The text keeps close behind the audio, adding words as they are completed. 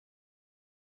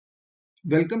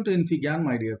Welcome to Infigyan,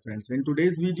 my dear friends. In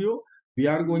today's video, we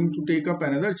are going to take up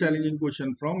another challenging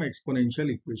question from exponential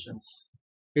equations.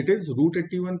 It is root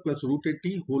 81 plus root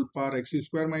 80 whole power x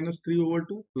square minus 3 over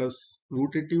 2 plus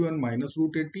root 81 minus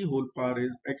root 80 whole power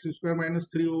is x square minus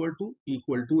 3 over 2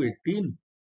 equal to 18.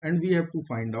 And we have to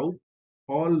find out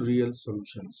all real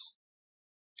solutions.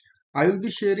 I will be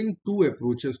sharing two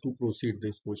approaches to proceed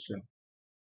this question.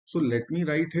 So let me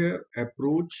write here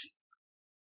approach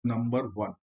number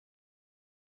 1.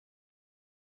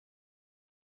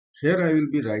 Here I will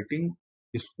be writing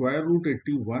square root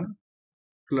 81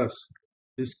 plus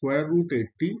square root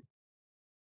 80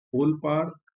 whole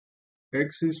power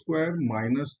x square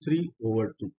minus 3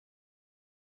 over 2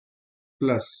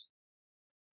 plus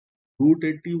root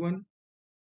 81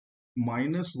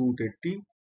 minus root 80.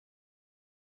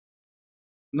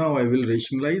 Now I will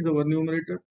rationalize our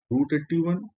numerator. Root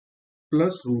 81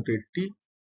 plus root 80.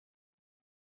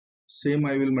 Same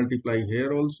I will multiply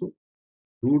here also.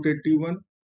 Root 81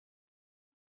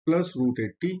 plus root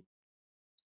 80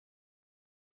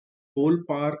 whole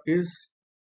power is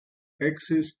x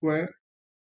square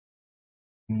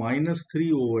minus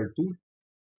 3 over 2.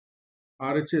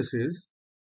 RHS is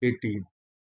 18.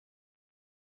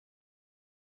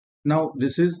 Now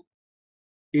this is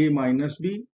a minus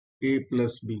b, a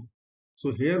plus b.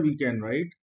 So here we can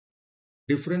write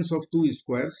difference of two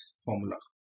squares formula.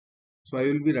 So I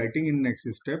will be writing in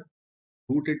next step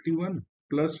root 81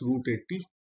 plus root 80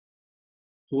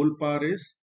 whole power is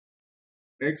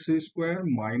x square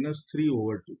minus 3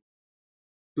 over 2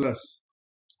 plus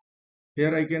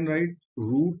here I can write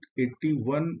root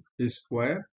 81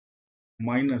 square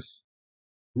minus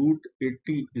root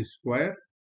 80 square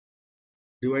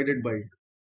divided by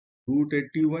root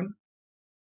 81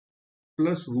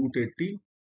 plus root 80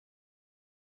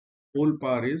 whole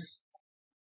power is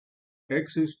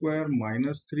x square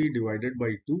minus 3 divided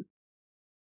by 2.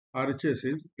 RHS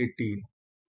is 18.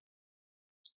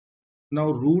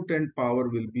 Now root and power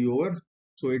will be over.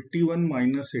 So 81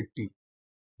 minus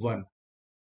 81.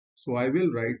 So I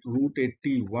will write root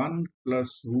 81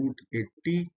 plus root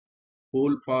 80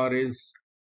 whole power is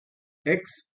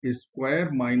x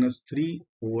square minus 3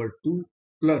 over 2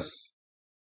 plus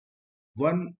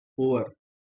 1 over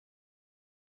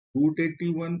root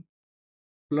 81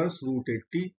 plus root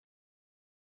 80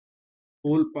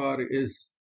 whole power is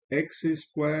x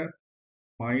square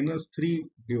minus 3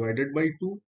 divided by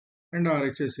 2 and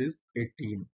RHS is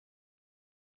 18.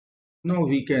 Now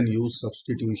we can use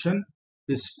substitution.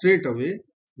 Straight away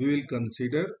we will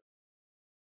consider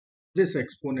this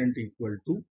exponent equal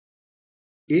to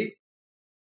a.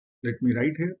 Let me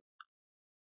write here.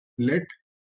 Let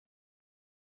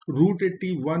root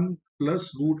 81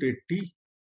 plus root 80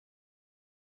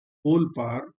 whole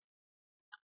power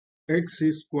x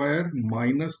square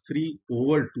minus 3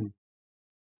 over 2.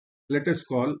 Let us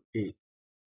call a.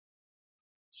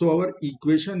 So our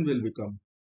equation will become,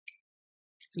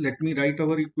 let me write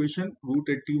our equation, root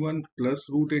 81 plus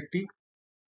root 80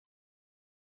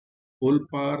 whole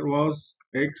power was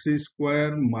x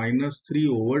square minus 3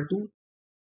 over 2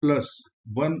 plus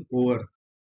 1 over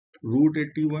root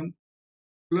 81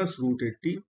 plus root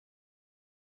 80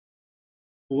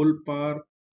 whole power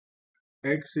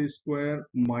x square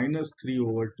minus 3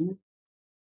 over 2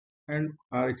 and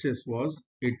RHS was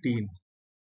 18.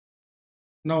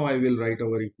 Now I will write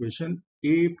our equation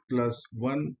a plus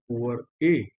 1 over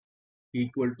a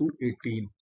equal to 18.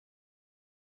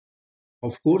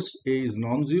 Of course, a is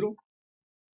non-zero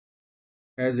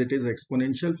as it is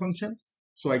exponential function.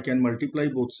 So I can multiply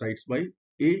both sides by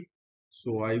a.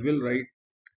 So I will write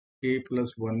a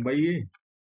plus 1 by a.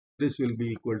 This will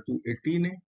be equal to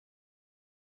 18a.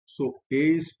 So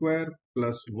a square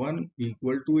plus 1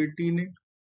 equal to 18a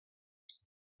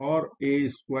or a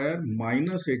square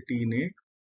minus 18a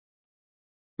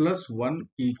plus 1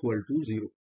 equal to 0.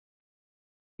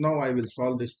 Now I will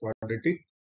solve this quadratic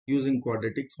using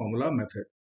quadratic formula method.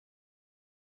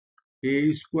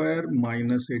 A square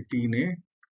minus 18a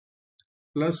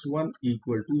plus 1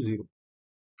 equal to 0.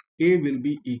 A will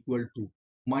be equal to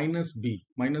minus b,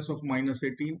 minus of minus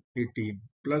 18, 18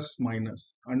 plus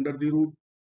minus under the root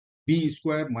b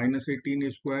square minus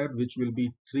 18 square which will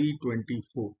be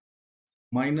 324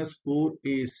 minus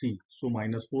 4ac, so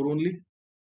minus 4 only,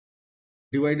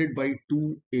 divided by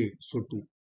 2a, so 2.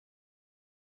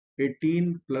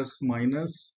 18 plus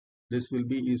minus, this will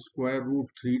be square root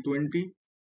 320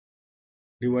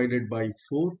 divided by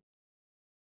 4,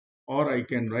 or I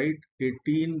can write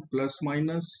 18 plus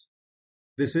minus,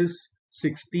 this is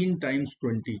 16 times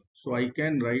 20, so I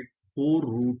can write 4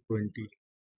 root 20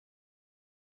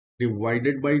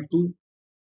 divided by 2.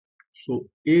 So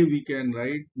A we can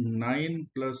write 9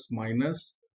 plus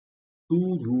minus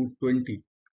 2 root 20.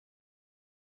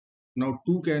 Now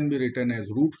 2 can be written as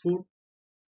root 4.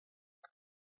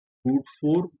 Root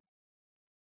 4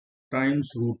 times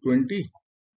root 20.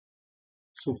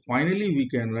 So finally we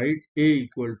can write A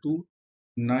equal to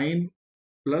 9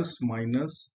 plus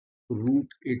minus root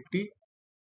 80,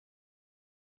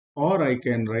 or I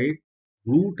can write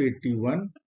root 81,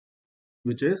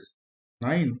 which is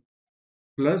 9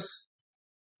 plus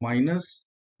minus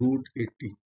root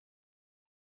 80.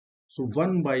 So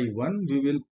one by one we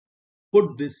will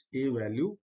put this A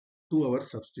value to our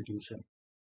substitution.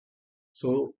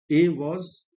 So A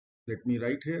was, let me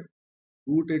write here,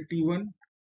 root 81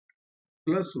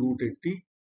 plus root 80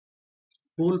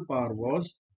 whole power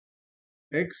was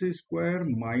x square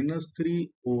minus 3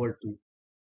 over 2.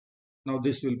 Now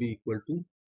this will be equal to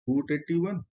root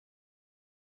 81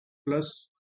 plus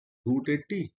root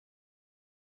 80.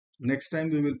 Next time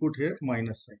we will put here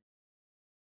minus sign.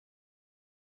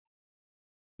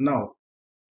 Now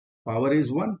power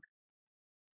is 1.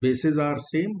 Bases are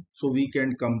same, so we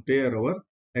can compare our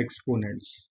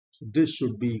exponents. So this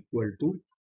should be equal to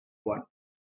 1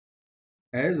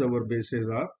 as our bases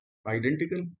are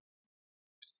identical.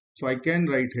 So I can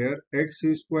write here x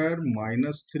square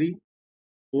minus 3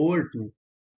 over 2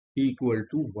 equal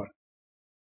to 1.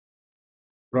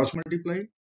 Cross multiply,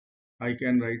 I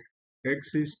can write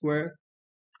x square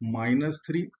minus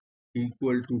 3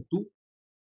 equal to 2,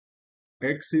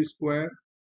 x square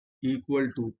equal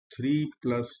to 3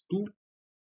 plus 2,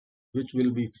 which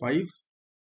will be 5.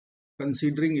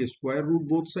 Considering a square root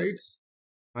both sides,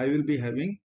 I will be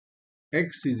having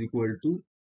x is equal to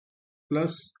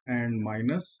plus and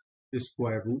minus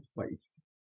square root 5.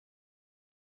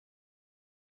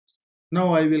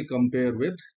 Now I will compare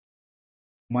with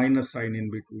minus sign in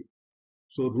between.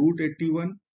 So root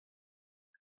 81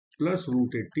 plus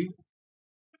root 80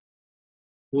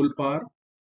 whole power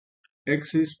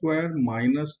x square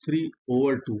minus 3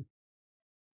 over 2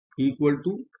 equal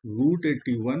to root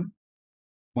 81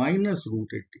 minus root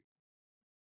 80.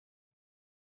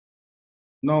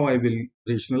 Now I will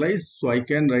rationalize, so I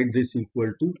can write this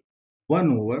equal to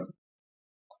 1 over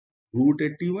root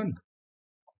 81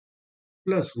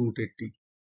 plus root 80.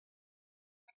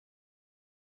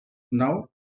 Now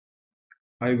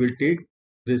I will take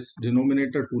this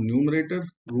denominator to numerator,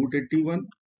 root 81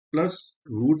 plus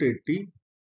root 80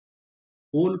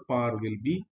 whole power will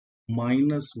be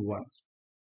minus 1.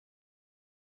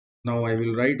 Now I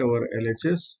will write our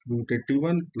LHS, root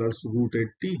 81 plus root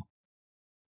 80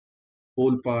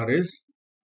 whole power is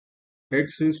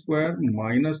x square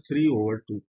minus 3 over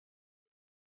 2.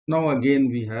 Now again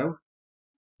we have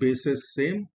bases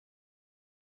same,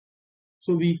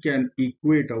 so we can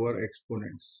equate our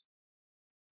exponents.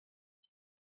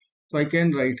 So I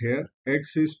can write here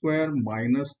x square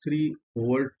minus 3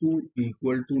 over 2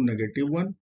 equal to negative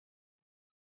 1.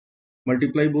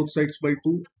 Multiply both sides by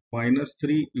 2. Minus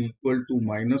 3 equal to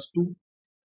minus 2.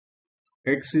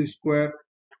 X square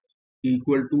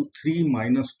equal to 3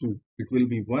 minus 2. It will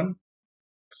be 1.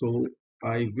 So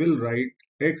I will write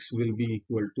x will be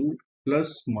equal to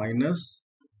plus minus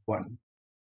 1.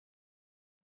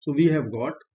 So we have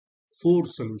got 4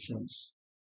 solutions.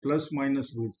 Plus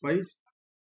minus root 5,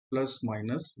 plus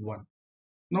minus 1.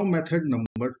 Now method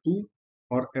number 2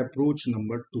 or approach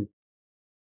number 2.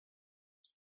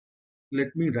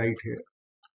 Let me write here.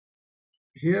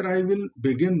 Here I will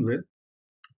begin with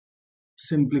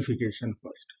simplification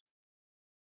first.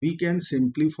 We can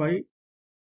simplify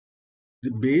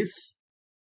the base,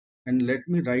 and let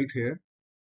me write here.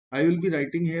 I will be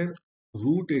writing here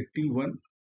root 81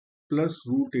 plus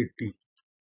root 80.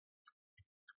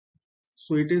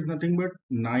 So it is nothing but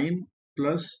 9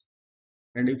 plus,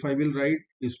 and if I will write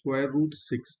square root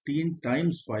 16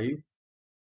 times 5,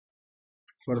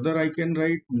 further I can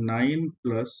write 9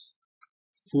 plus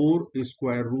 4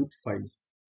 square root 5.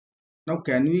 Now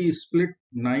can we split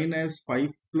 9 as 5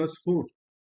 plus 4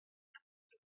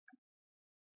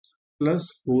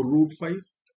 plus 4 root 5?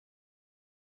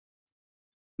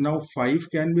 Now 5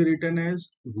 can be written as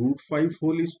root 5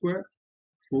 whole square,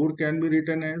 4 can be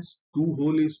written as 2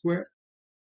 whole square,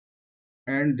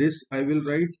 and this I will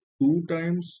write 2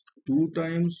 times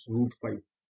root 5,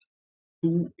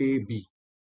 2ab.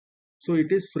 So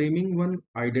it is framing one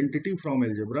identity from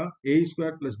algebra, a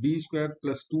square plus b square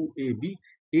plus 2ab,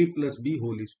 a plus b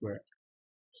whole square.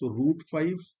 So root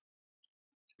 5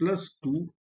 plus 2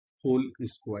 whole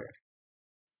square,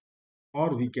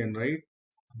 or we can write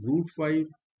root 5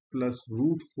 plus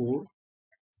root 4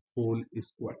 whole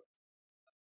square.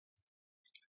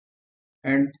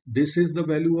 And this is the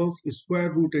value of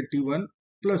square root 81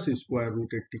 plus square root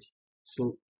 80.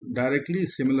 So directly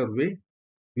similar way,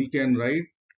 we can write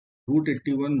root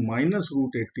 81 minus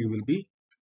root 80 will be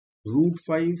root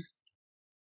 5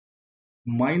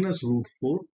 minus root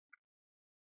 4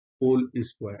 whole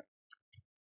square.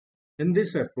 In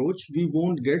this approach, we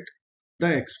won't get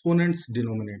the exponent's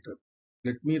denominator.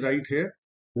 Let me write here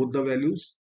both the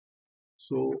values.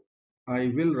 So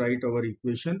I will write our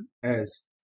equation as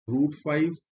root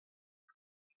 5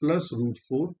 plus root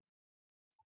 4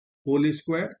 whole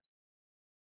square,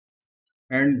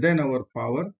 and then our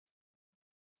power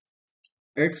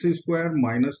x square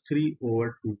minus 3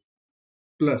 over 2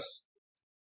 plus,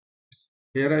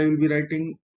 here I will be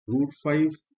writing root 5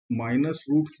 minus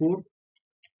root 4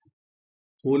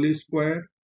 whole square,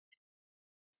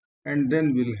 and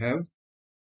then we'll have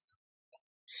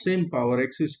same power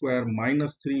x square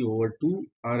minus 3 over 2,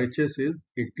 RHS is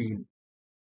 18.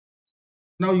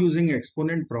 Now using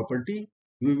exponent property,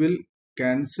 we will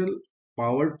cancel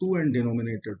power 2 and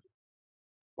denominator 2.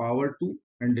 Power 2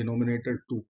 and denominator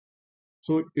 2.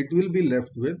 So it will be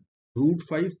left with root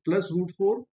 5 plus root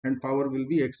 4 and power will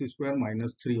be x square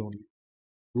minus 3 only.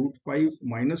 Root 5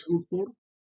 minus root 4,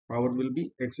 power will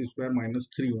be x square minus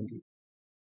 3 only.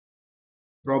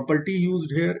 Property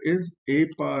used here is a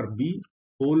power b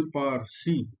whole power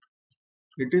c.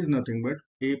 It is nothing but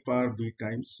a power b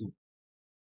times c.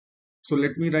 So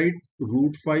let me write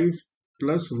root 5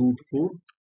 plus root 4,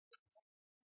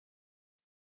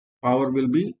 power will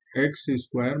be x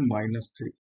square minus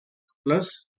 3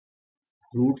 plus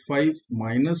root 5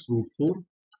 minus root 4,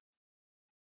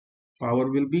 power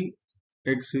will be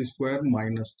x square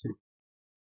minus 3.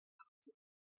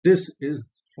 This is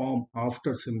form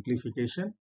after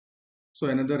simplification. So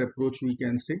another approach we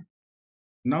can say.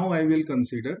 Now I will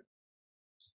consider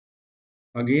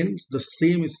again the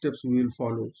same steps we will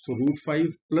follow. So root 5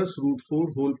 plus root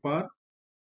 4 whole power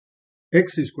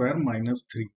x square minus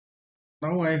 3.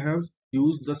 Now I have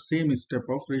used the same step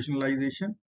of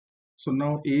rationalization. So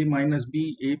now a minus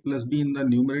b, a plus b in the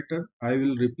numerator, I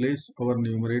will replace our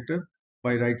numerator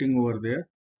by writing over there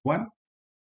 1.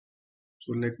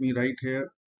 So let me write here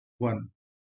 1,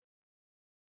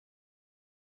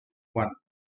 1.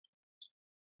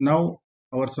 Now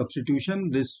our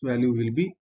substitution, this value will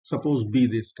be suppose b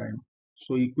this time.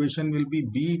 So equation will be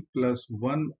b plus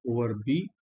 1 over b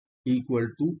equal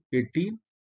to 18.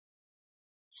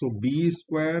 So b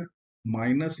square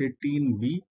minus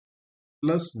 18b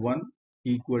plus 1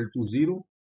 equal to 0.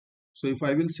 So if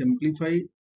I will simplify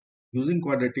using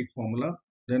quadratic formula,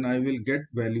 then I will get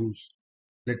values.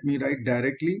 Let me write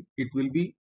directly. It will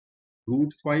be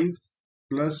root 5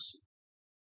 plus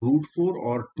root 4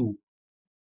 or 2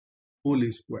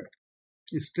 whole square.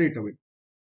 Straight away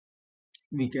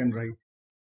we can write.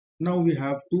 Now we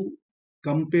have to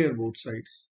compare both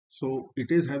sides. So it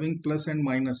is having plus and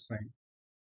minus sign.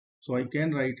 So I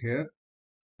can write here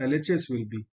LHS will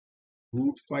be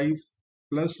root 5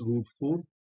 plus root 4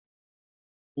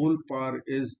 whole power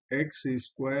is x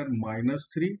square minus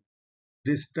 3.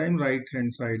 This time right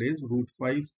hand side is root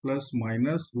 5 plus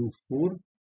minus root 4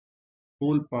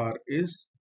 whole power is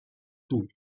 2.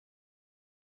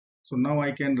 So now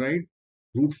I can write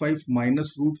root 5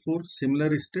 minus root 4,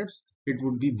 similar steps, it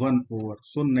would be 1 over,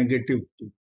 so negative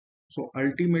 2. So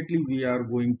ultimately we are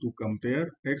going to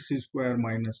compare x square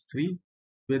minus 3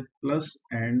 with plus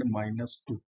and minus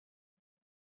 2,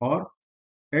 or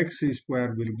x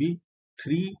square will be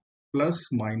 3 plus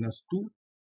minus 2.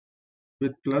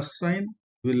 With plus sign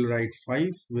we'll write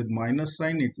 5, with minus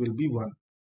sign it will be 1.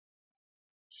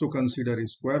 So consider a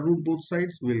square root both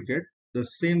sides, we'll get the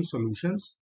same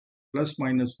solutions, plus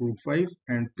minus root 5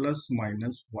 and plus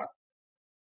minus 1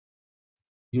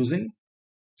 using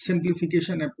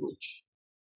simplification approach.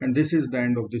 And this is the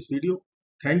end of this video.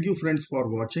 Thank you friends for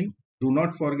watching. Do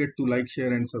not forget to like,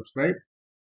 share and subscribe.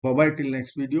 Bye bye till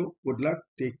next video. Good luck.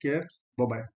 Take care. Bye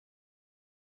bye.